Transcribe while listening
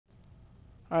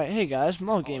Alright, hey guys,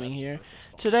 Mo Oh, Gaming that's here. perfect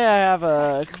spawn. Today I have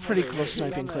a pretty Wait, cool who's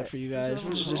sniping on clip the- for you who's guys. on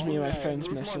This is the- just me and my who's friends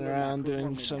more messing mid-map? around, Who's more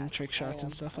doing some mid-map? trick shots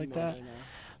and stuff I'm like mid that. right now.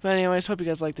 But anyways, hope you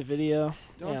guys like the video.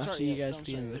 Don't Yeah, I'll start see you yet, guys don't at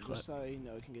the start end of the yet, clip. just so you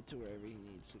know he can get to wherever he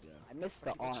needs to go. I missed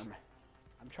the arm.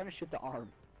 I'm trying to shoot the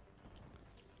arm.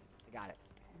 I got it.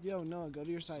 Yo, Noah, go to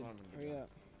your side. Son of a Hurry gun. up.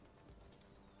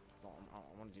 Well,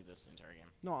 I want to do this the entire game.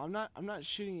 No, I'm not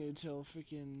shooting you until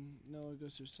freaking Noah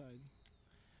goes to your side.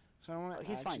 So I don't want Oh, to.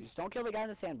 he's fine. Just don't kill the guy in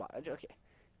the sandbox. Okay.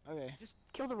 Okay. Just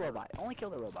kill the robot. Only kill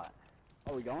the robot.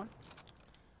 Are we going?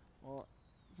 Well,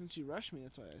 since you rushed me,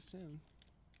 that's why I assumed.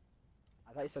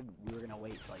 I thought you said we were gonna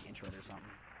wait to like intro it or something.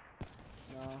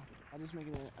 No, I'll just make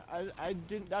it. I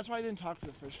didn't. That's why I didn't talk for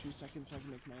the first few seconds so I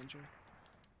can make my intro.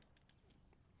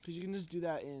 Cause you can just do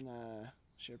that in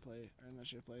share play or not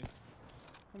share play.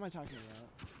 What am I talking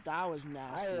about? That was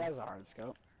nasty. That was a hard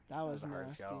scope. That was a hard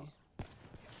nasty. scope.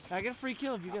 I get a free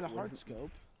kill if you get a That hard wasn't-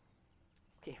 scope.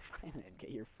 Okay, fine then.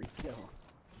 Get your free kill.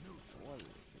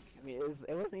 I mean,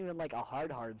 it wasn't even like a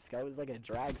hard scope. It was like a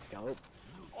drag scope.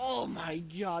 Oh my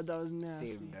god, that was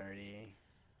nasty. Seemed dirty.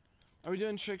 Are we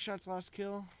doing trick shots last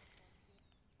kill?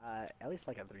 At least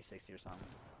like a 360 or something.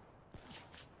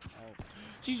 Oh.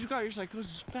 Jeez, you got your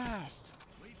psychosis fast.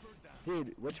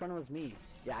 Dude, which one was me?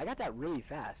 Yeah, I got that really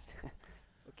fast.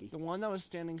 Okay. The one that was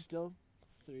standing still.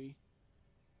 3,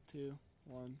 2,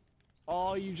 1.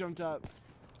 Oh, you jumped up.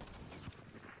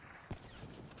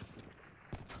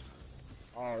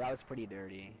 Oh, that was pretty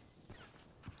dirty.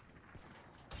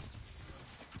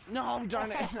 No,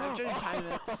 darn it. I tried to time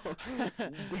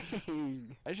it.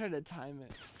 Dang. I tried to time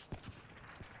it.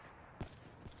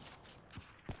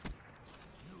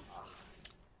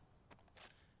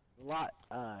 A lot,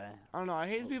 I don't know. I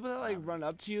hate people that like run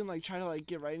up to you and like try to like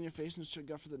get right in your face and just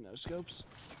go for the no scopes.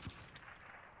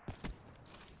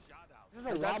 This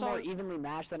is a lot more evenly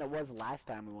matched than it was last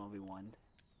time we 1v1.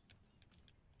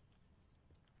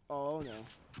 Oh no.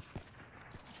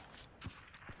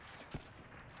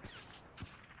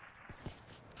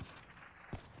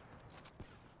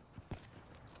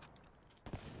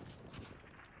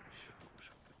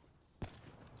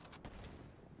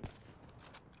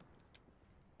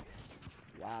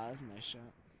 Wow, that's a nice shot.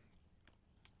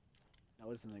 That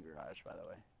was in the garage, by the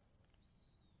way.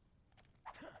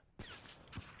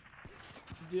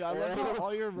 Dude, I love how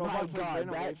all your robots like ran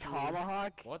away that from you.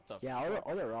 tomahawk. What the Yeah, fuck?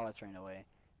 all the robots ran away.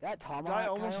 That tomahawk. Did I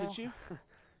almost Kyle, hit you?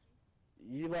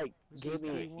 You like This gave is me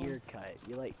an 31. ear cut.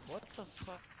 You like What the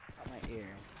fuck? cut my ear.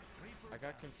 I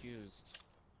got confused.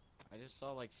 I just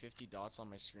saw like 50 dots on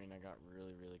my screen. I got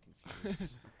really, really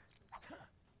confused.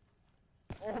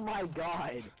 Oh my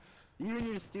god! You and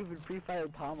your stupid pre-fire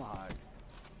tomahawks.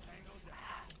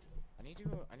 I need to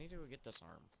go get this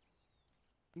arm.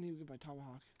 I need to get my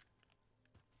tomahawk.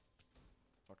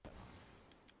 Fuck that.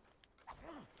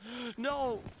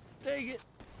 No! Dang it!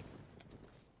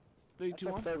 3, That's 2,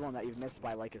 the 1. third one that you've missed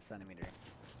by like a centimeter.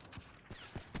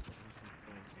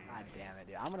 God damn it,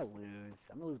 dude. I'm gonna lose.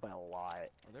 I'm gonna lose by a lot.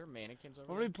 Are there mannequins over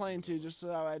What are we there? playing to, just so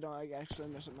that I don't like, actually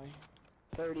mess up my...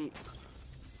 30. Go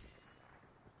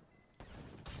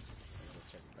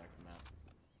check back the map.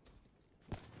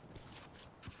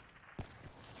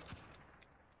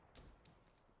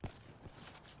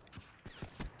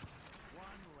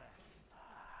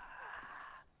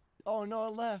 Oh no,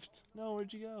 it left. No,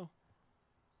 where'd you go?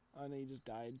 Oh no, you just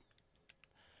died.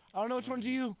 I don't know which one's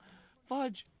you.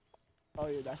 Fudge. Oh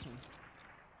yeah, that's one.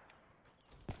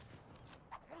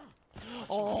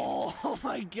 Oh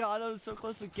my god, I was so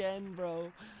close again,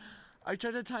 bro. I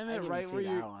tried to time I it didn't right even where see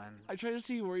you. that one. I tried to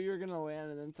see where you were gonna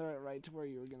land and then throw it right to where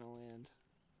you were gonna land.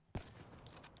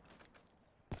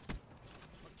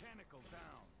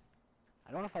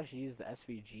 I don't know if I should use the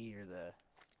SVG or the...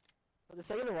 For the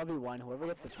sake of the 1v1, whoever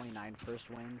gets the 29 first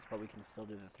wins, but we can still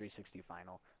do the 360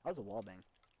 final. That was a wallbang.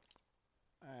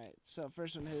 Alright, so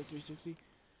first one hit a 360.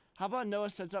 How about Noah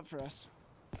sets up for us?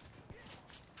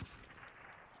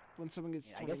 When someone gets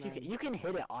Yeah, I guess 29. you can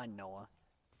hit it on Noah.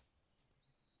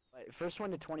 But first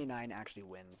one to 29 actually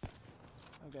wins.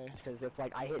 Okay. Because if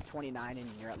like I hit 29 and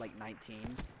you're at like 19,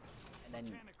 and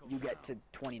then you get to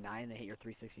 29 and hit your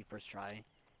 360 first try,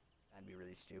 that'd be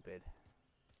really stupid.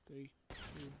 3, 2,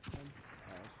 1.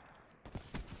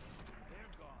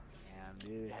 Damn,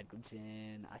 dude,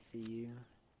 Hedgington, I see you.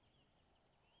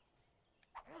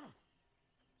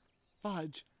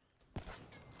 Fudge.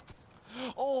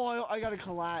 Oh, I got a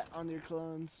collat on your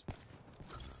clones.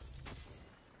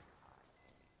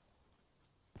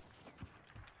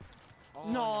 Oh,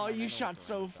 No, never mind, I you know shot what the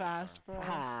so right dots fast, are. bro.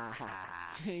 Ha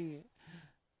ha. Dang it.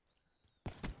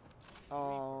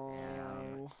 Oh.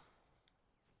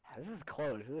 This is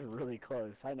close. This is really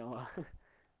close. I know.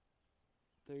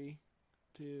 3,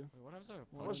 2. Wait, what happens if I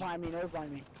No one's punch? behind me, no one's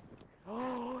behind me.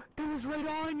 Oh, it was right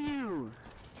on you!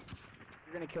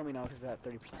 You're gonna kill me now because of that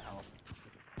 30% health.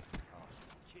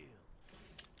 Dude,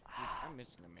 I'm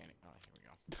missing a manic. Oh,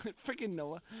 here we go. Freaking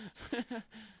Noah.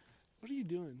 What are you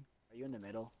doing? Are you in the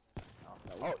middle? Oh,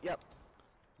 No. oh yep.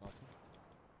 Nothing.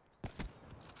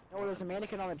 No, there's a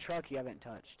mannequin on the truck you haven't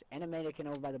touched. And a mannequin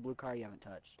over by the blue car you haven't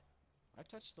touched. I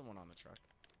touched the one on the truck.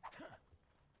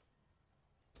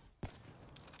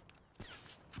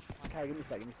 Okay, give me a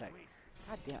sec, give me a sec.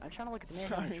 God damn, I'm trying to look at the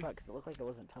mannequin on the Sorry. truck because it looked like it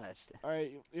wasn't touched.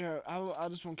 Alright, yeah, I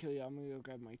just won't kill you. I'm gonna go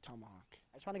grab my tomahawk.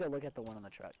 I just want to go look at the one on the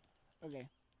truck. Okay.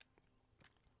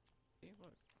 Hey,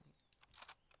 look.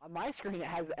 On my screen it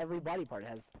has every body part. It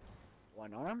has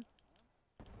one arm,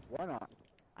 one arm.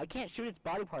 I can't shoot its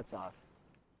body parts off.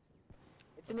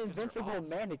 It's an That's 'cause they're invincible off.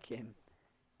 mannequin.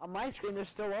 On my screen they're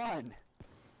still on.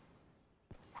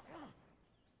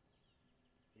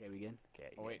 Okay, we good? Okay.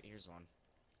 Oh wait, here's one.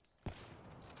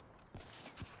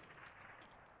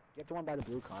 Get the one by the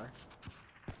blue car.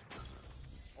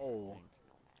 Oh.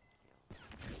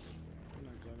 I'm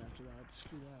not going after that.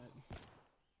 Screw that.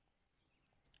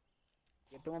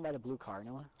 Get the one by the blue car,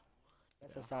 Noah.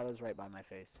 Yes, I saw those right by my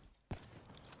face.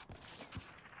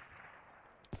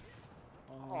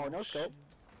 Oh, no scope. shit.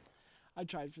 I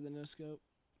tried for the no scope.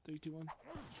 3, 2, 1.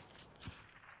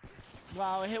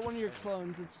 Wow, I hit one of your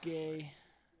clones. It's gay.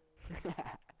 3.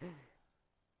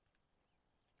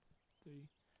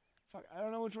 Fuck, I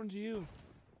don't know which one's you.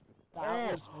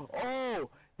 That was Oh,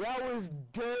 that was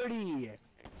dirty.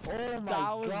 Oh my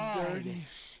that was god. dirty.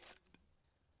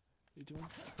 3, 2, 1.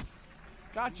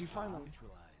 Got you finally.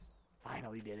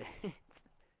 Finally did it.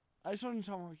 I just wanted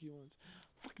to tomahawk you once.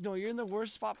 Fuck no, you're in the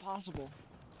worst spot possible.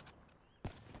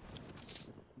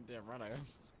 Damn right I am.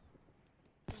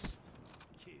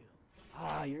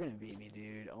 Ah, you're gonna beat me,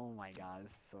 dude. Oh my god,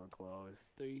 this is so close.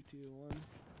 3, 2, 1.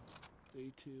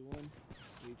 3, 2, 1.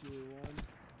 3, 2,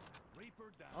 1.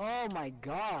 Oh my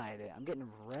god, I'm getting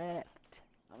wrecked.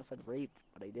 I almost said raped,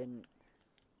 but I didn't.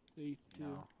 3, 2,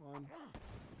 No. 1.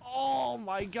 Oh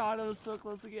my god, I was so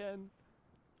close again.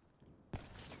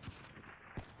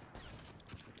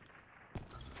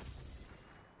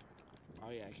 Oh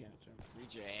yeah, I can't jump.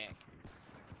 Reject.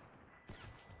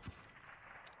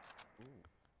 Ooh.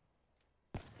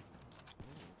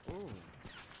 Ooh.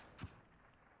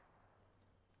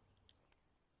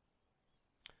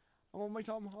 I'm on my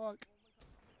tomahawk.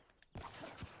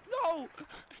 No!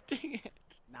 Dang it.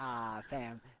 Nah,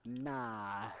 fam.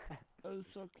 Nah. That was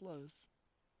so close.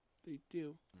 3,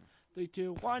 2. 3,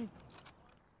 2, 1.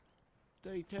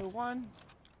 3, 2, 1.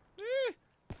 Eh!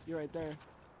 You're right there.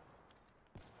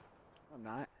 I'm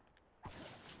not.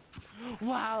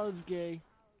 Wow, that's gay.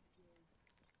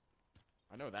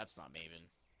 I know that's not Maven.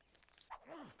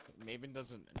 Maven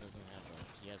doesn't have a,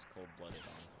 he has cold-blooded on.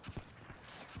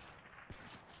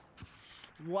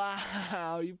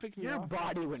 Wow, you picked me Your off.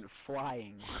 body went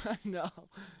flying. I know.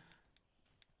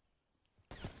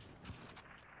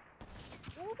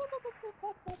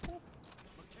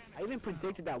 I even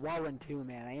predicted that wall run too,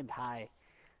 man. I aimed high.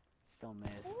 Still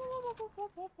missed.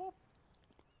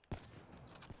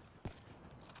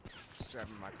 Just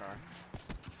driving my car.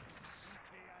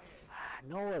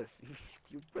 Noah,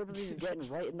 you're purposely getting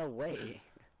right in the way.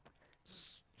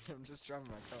 I'm just driving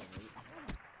my car, mate.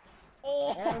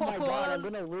 Oh my god, I'm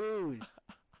gonna lose.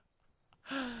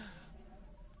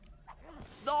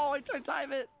 No, I tried to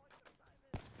time it.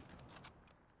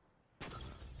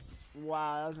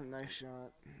 Wow, that was a nice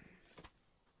shot.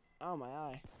 Oh, my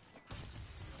eye.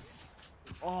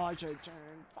 Oh, I tried to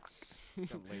turn. Fuck.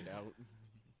 Got laid out.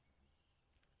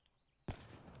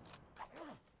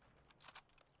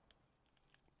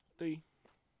 Three,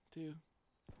 2.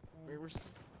 Wait, where's...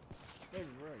 Baby,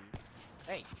 where are you?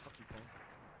 Hey, fuck you, Cole.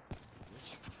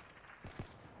 Bitch.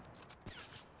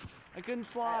 I couldn't That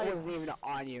slide. wasn't even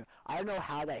on you. I don't know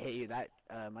how that hit you. That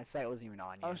my sight wasn't even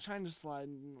on you. I was trying to slide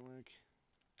and it didn't work.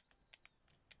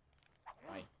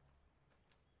 Bye.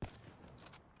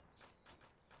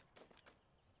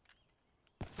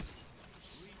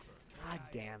 God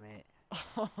damn it.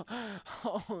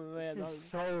 Oh man, This that is was...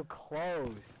 so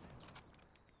close.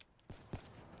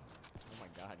 Oh my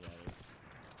god, yeah, it is.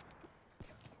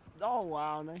 Oh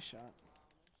wow, nice shot.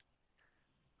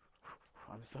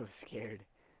 I'm so scared.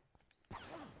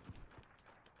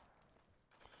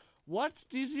 What?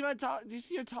 Do you see my top? Do you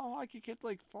see your tomahawk? It kept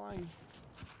like flying.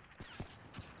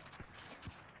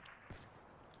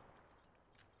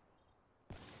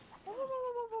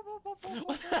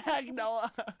 What the heck,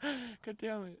 Noah? God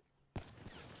damn it!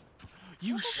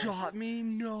 You shot me?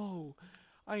 No,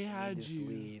 I had Need this you.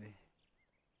 lead.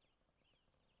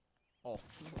 Oh.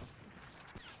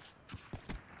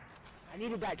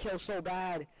 needed that kill so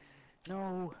bad.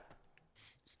 No.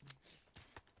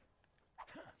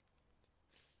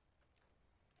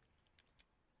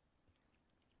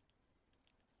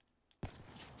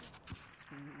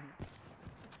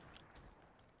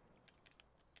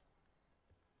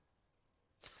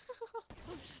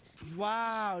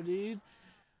 Wow, dude.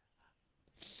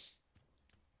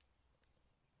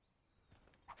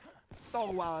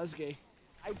 Oh wow, that's gay.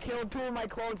 I killed 2 of my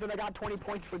clones and I got 20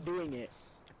 points for doing it.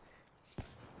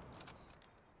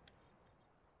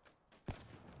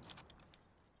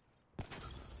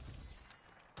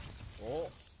 Oh.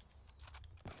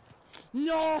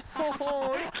 No!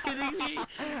 Are you kidding me?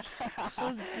 That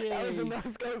was That was a gay.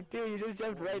 no-scope too. You just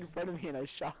jumped right in front of me and I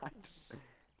shot.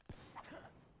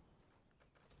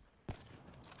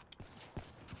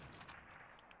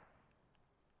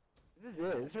 This is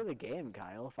it. This is for the game,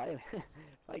 Kyle. If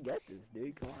I get this,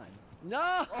 dude, come on.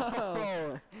 No!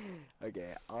 Oh.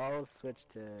 Okay, I'll switch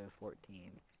to 14.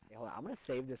 Hey, hold on. I'm gonna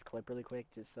save this clip really quick,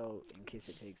 just so in case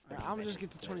it takes. Alright, 30 I'm gonna just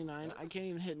get minutes to 29. I can't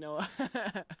even hit Noah.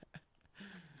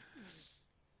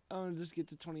 I'm gonna just get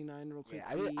to 29 real quick.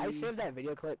 Yeah, I saved that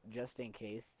video clip just in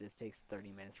case this takes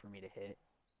 30 minutes for me to hit.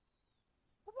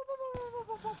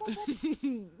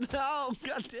 No,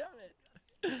 god damn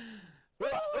it.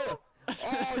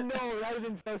 Oh no, that would have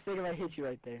been so sick if I hit you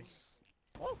right there.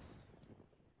 Oh.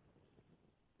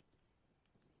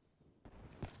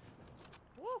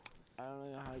 I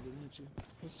don't know how I didn't hit you.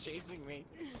 He's chasing me.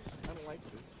 I don't like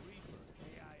this.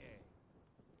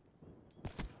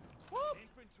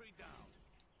 Infantry down.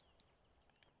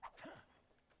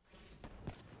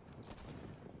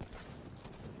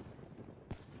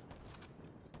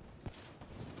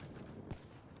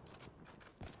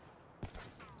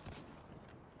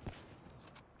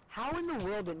 How in the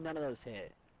world did none of those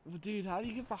hit? Well, dude, how do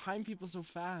you get behind people so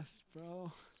fast,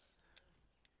 bro?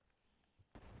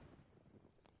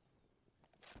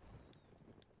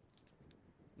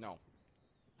 No.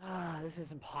 Ah, this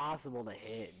is impossible to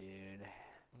hit, dude.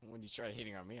 When you try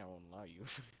hitting on me, I won't allow you.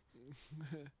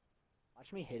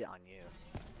 Watch me hit it on you.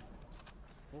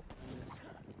 Oh, I missed.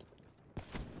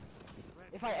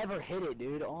 If I ever hit it,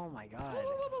 dude, oh my god.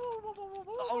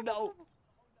 Oh no!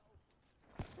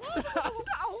 No!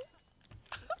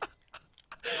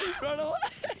 Run away!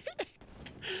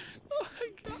 Oh my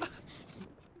god!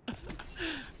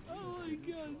 Oh my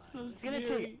god, so It's scary.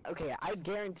 gonna take. Okay, I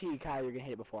guarantee, Kyle, you're gonna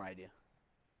hit it before I do.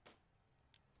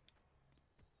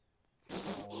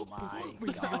 Oh my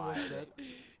god.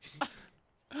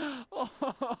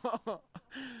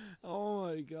 Oh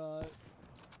my god.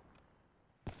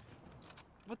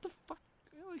 What the fuck?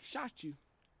 I like shot you.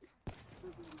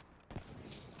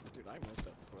 Dude, I must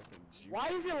have fucking juked. Why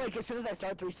is it like as soon as I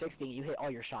start 360, you hit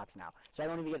all your shots now? So I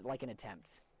don't even get like an attempt.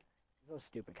 So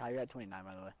stupid. Kyle, you're at 29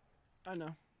 by the way. I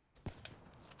know.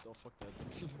 Oh, fuck that.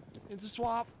 It's a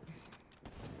swap.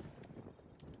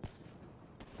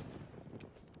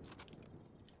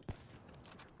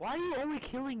 Why are you only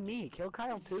killing me? Kill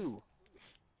Kyle too.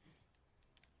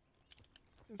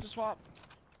 It's a swap.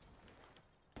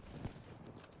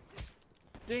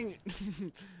 Dang it.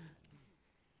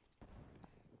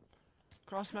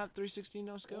 Cross map 360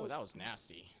 no scope. Oh, that was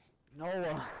nasty.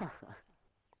 No.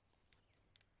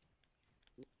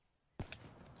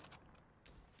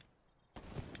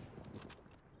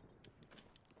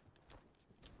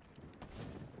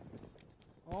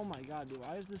 Oh my god, dude,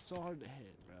 why is this so hard to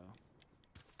hit, bro?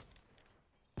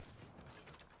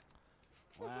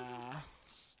 Wow.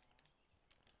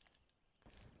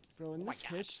 Bro, when Oh my this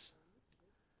gosh. hits,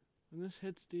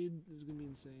 dude, this is gonna be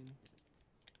insane.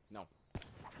 No.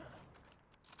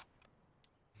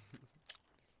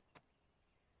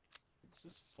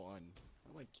 This is fun. I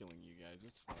like killing you guys.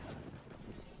 It's fun.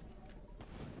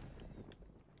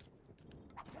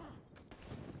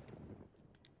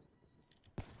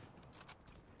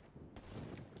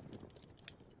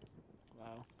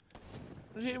 Wow.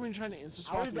 I hate when you're trying to insta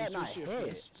How swap did and that you not switch your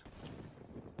hit? fist.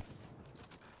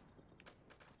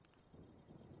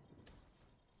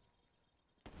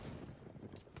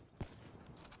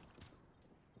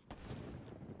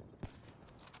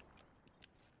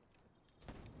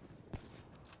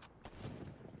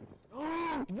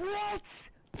 What?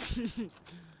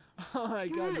 Oh my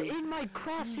god, You're dude. in my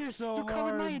crosshairs. so you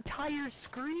covered my hard. entire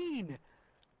screen.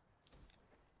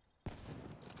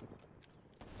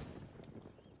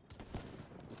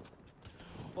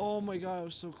 Oh my god, I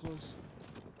was so close.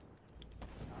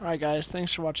 Alright guys,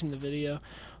 thanks for watching the video.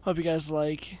 Hope you guys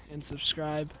like and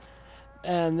subscribe.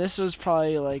 And this was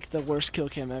probably like the worst kill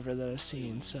cam ever that I've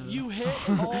seen, so You hit?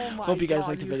 Oh my hope you guys god,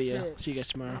 liked the you video. hit. See you guys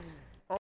tomorrow.